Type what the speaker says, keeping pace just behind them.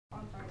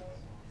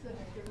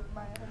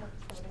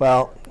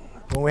Well,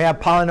 when we have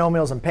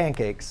polynomials and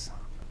pancakes,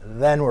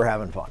 then we're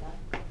having fun.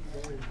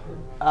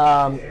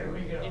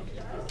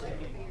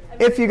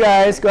 If you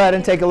guys go ahead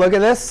and take a look at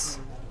this.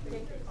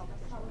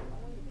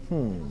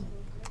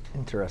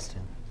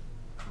 Interesting.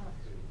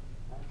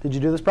 Did you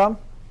do this problem?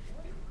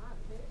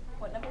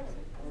 What number?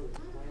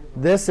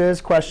 This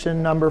is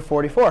question number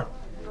 44.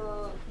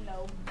 No.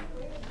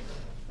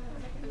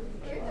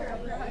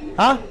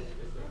 Huh?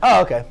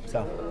 Oh, OK.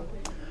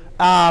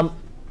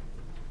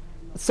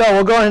 So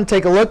we'll go ahead and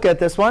take a look at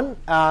this one.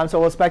 So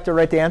we'll expect to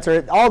write the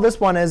answer. All this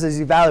one is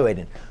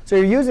evaluating. So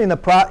you're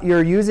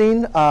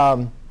using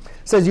it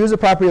says use the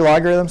property of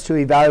logarithms to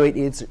evaluate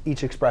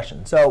each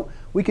expression. So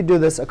we could do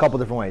this a couple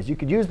different ways. You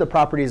could use the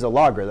properties of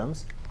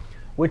logarithms,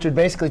 which would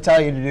basically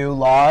tell you to do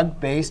log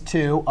base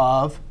 2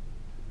 of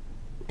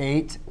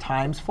 8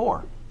 times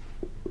 4.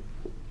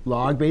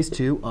 Log base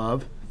 2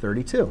 of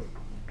 32. Do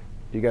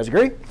you guys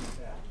agree?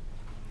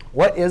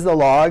 What is the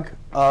log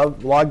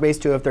of log base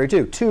 2 of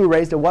 32? 2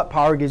 raised to what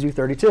power gives you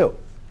 32?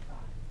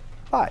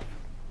 5.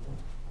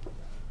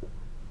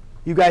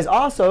 You guys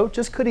also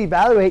just could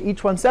evaluate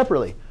each one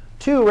separately.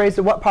 2 raised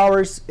to what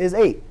powers is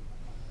 8?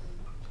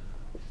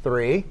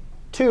 3.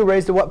 2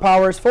 raised to what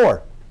power is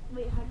 4?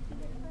 Wait, how did you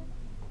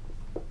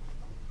do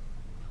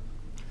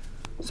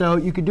that? So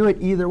you could do it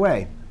either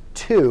way.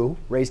 2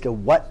 raised to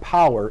what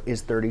power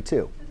is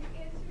 32?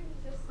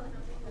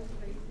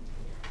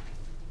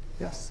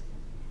 Yes.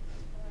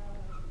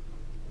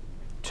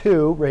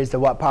 2 raised to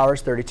what power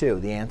is 32?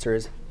 The answer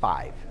is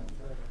 5.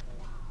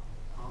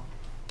 All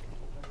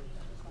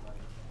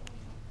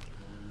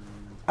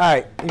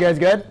right, you guys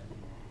good?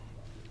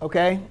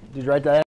 OK, did you write that?